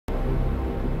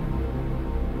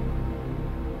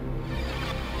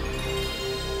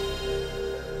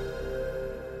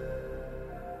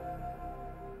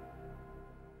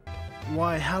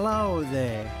Why, hello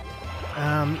there.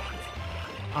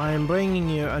 I'm bringing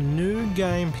you a new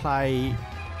gameplay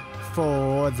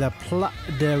for the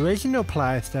original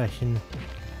PlayStation,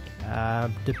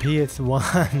 the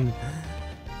PS1.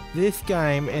 This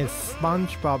game is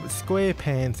SpongeBob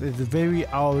SquarePants. It's a very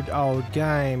old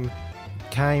game.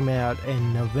 Came out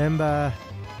in November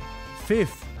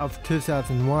 5th of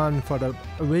 2001 for the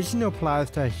original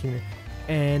PlayStation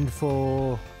and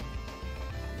for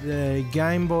the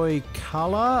Game Boy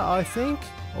Color, I think,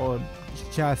 or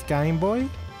just Game Boy.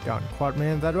 Don't quite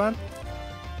remember that one.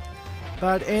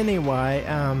 But anyway,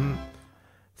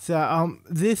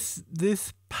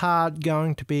 this part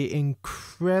going to be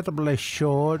incredibly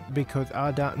short because I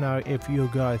don't know if you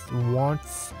guys want.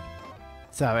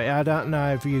 I don't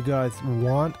know if you guys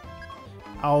want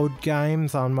old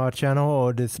games on my channel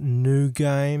or just new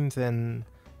games and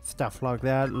stuff like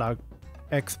that, like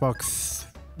Xbox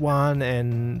One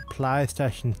and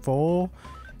PlayStation 4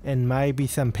 and maybe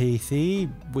some PC.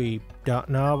 We don't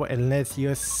know unless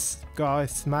you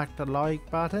guys smack the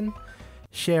like button,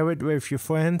 share it with your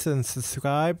friends and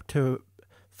subscribe to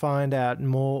find out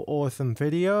more awesome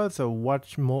videos or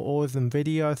watch more awesome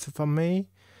videos from me.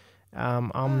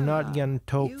 I'm not gonna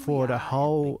talk for the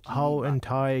whole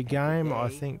entire game. I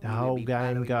think the whole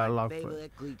game got like for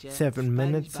 7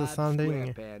 minutes or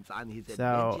something.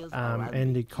 So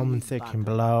in the comment section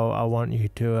below, I want you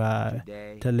to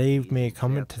leave me a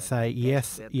comment to say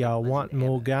yes, I want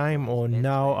more game, or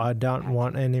no, I don't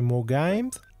want any more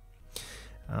games.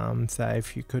 So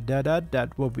if you could do that,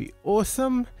 that would be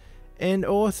awesome. And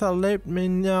also let me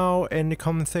know in the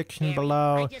comment section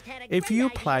below if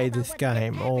you play this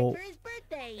game or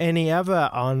any other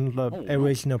on the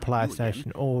original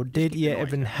PlayStation, or did you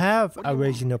even have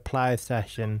original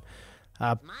PlayStation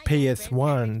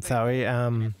PS1?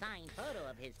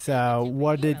 So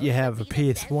what did you have, a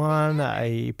PS1,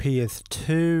 a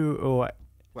PS2, or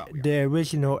the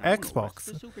original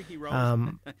Xbox?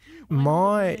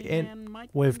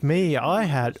 With me, I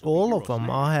had all of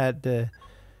them. I had the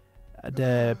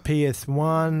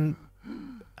PS1,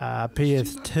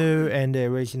 PS2, and the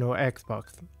original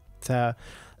Xbox. So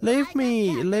leave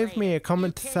me a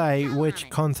comment to say which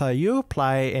console you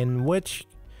play and which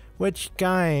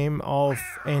game of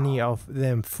any of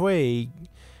them three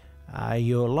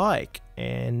you like,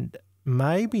 and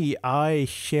maybe I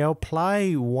shall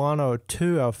play one or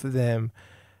two of them.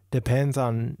 Depends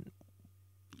on,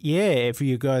 if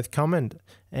you guys comment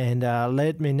and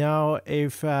let me know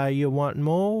if you want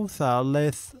more. So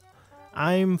let's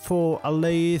aim for at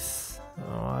least,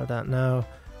 I don't know,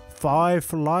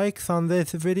 5 likes on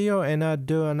this video and I'll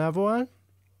do another one.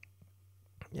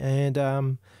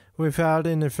 And without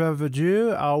any further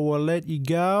ado, I will let you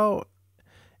go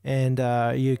and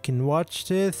you can watch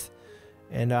this.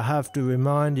 And I have to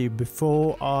remind you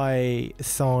before I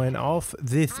sign off,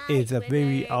 this is a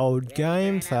very old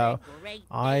game, so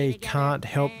I can't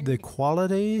help the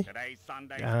quality.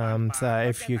 So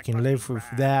if you can live with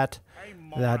that,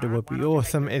 that would be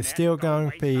awesome. It's still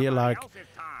going to be like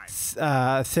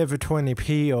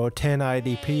 720p or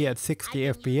 1080p at 60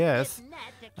 FPS.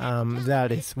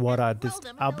 That is what I just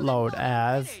upload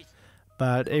as.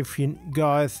 But if you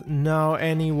guys know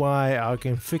any way I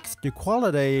can fix the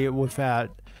quality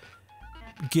without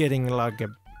getting like a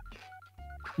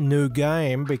new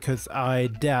game, because I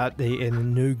doubt there is a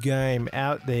new game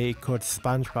out there called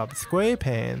SpongeBob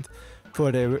SquarePants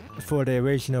for the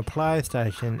original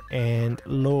PlayStation and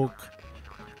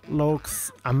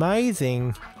looks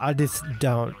amazing. I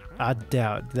doubt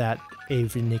that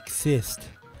even exists.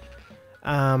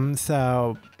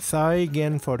 So sorry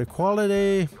again for the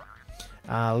quality.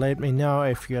 Let me know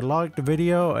if you like the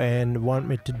video and want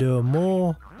me to do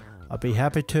more. I'll be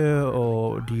happy to.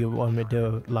 Or do you want me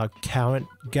to like current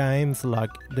games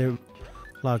like the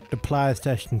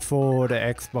PlayStation 4, the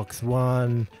Xbox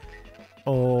One,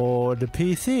 or the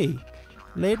PC?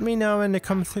 Let me know in the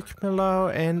comment section below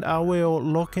and I will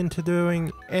look into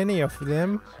doing any of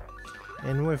them.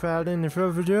 And without any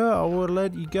further ado, I will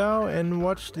let you go and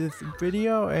watch this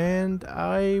video, and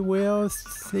I will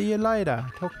see you later.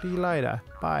 Talk to you later.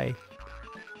 Bye.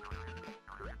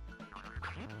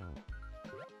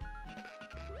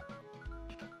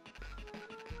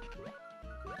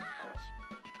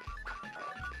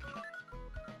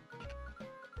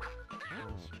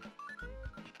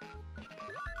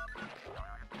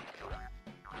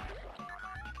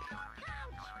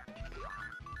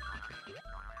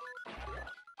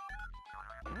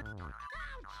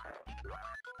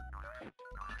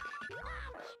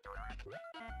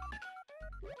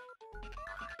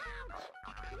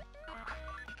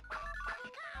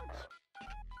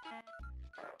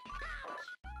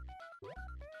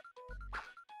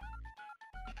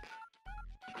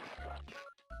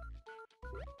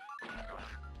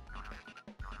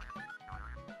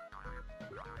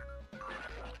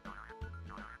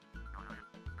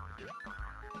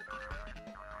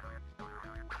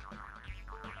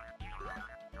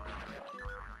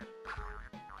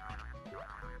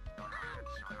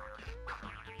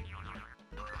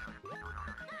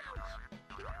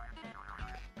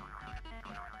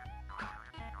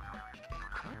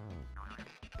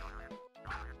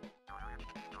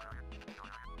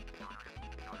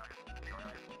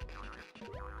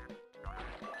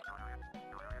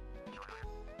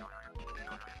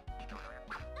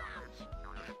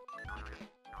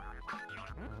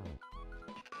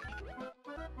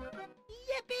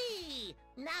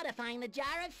 gotta find the jar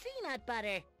of peanut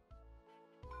butter.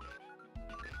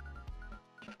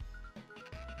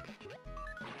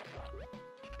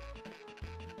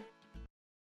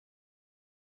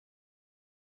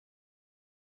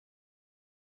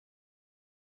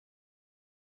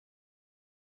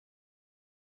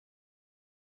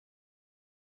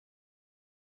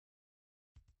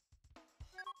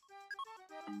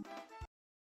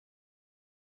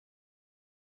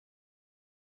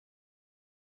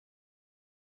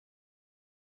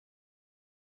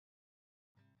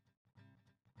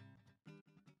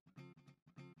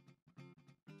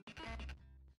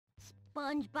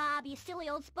 SpongeBob, you silly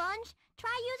old sponge,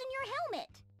 try using your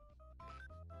helmet.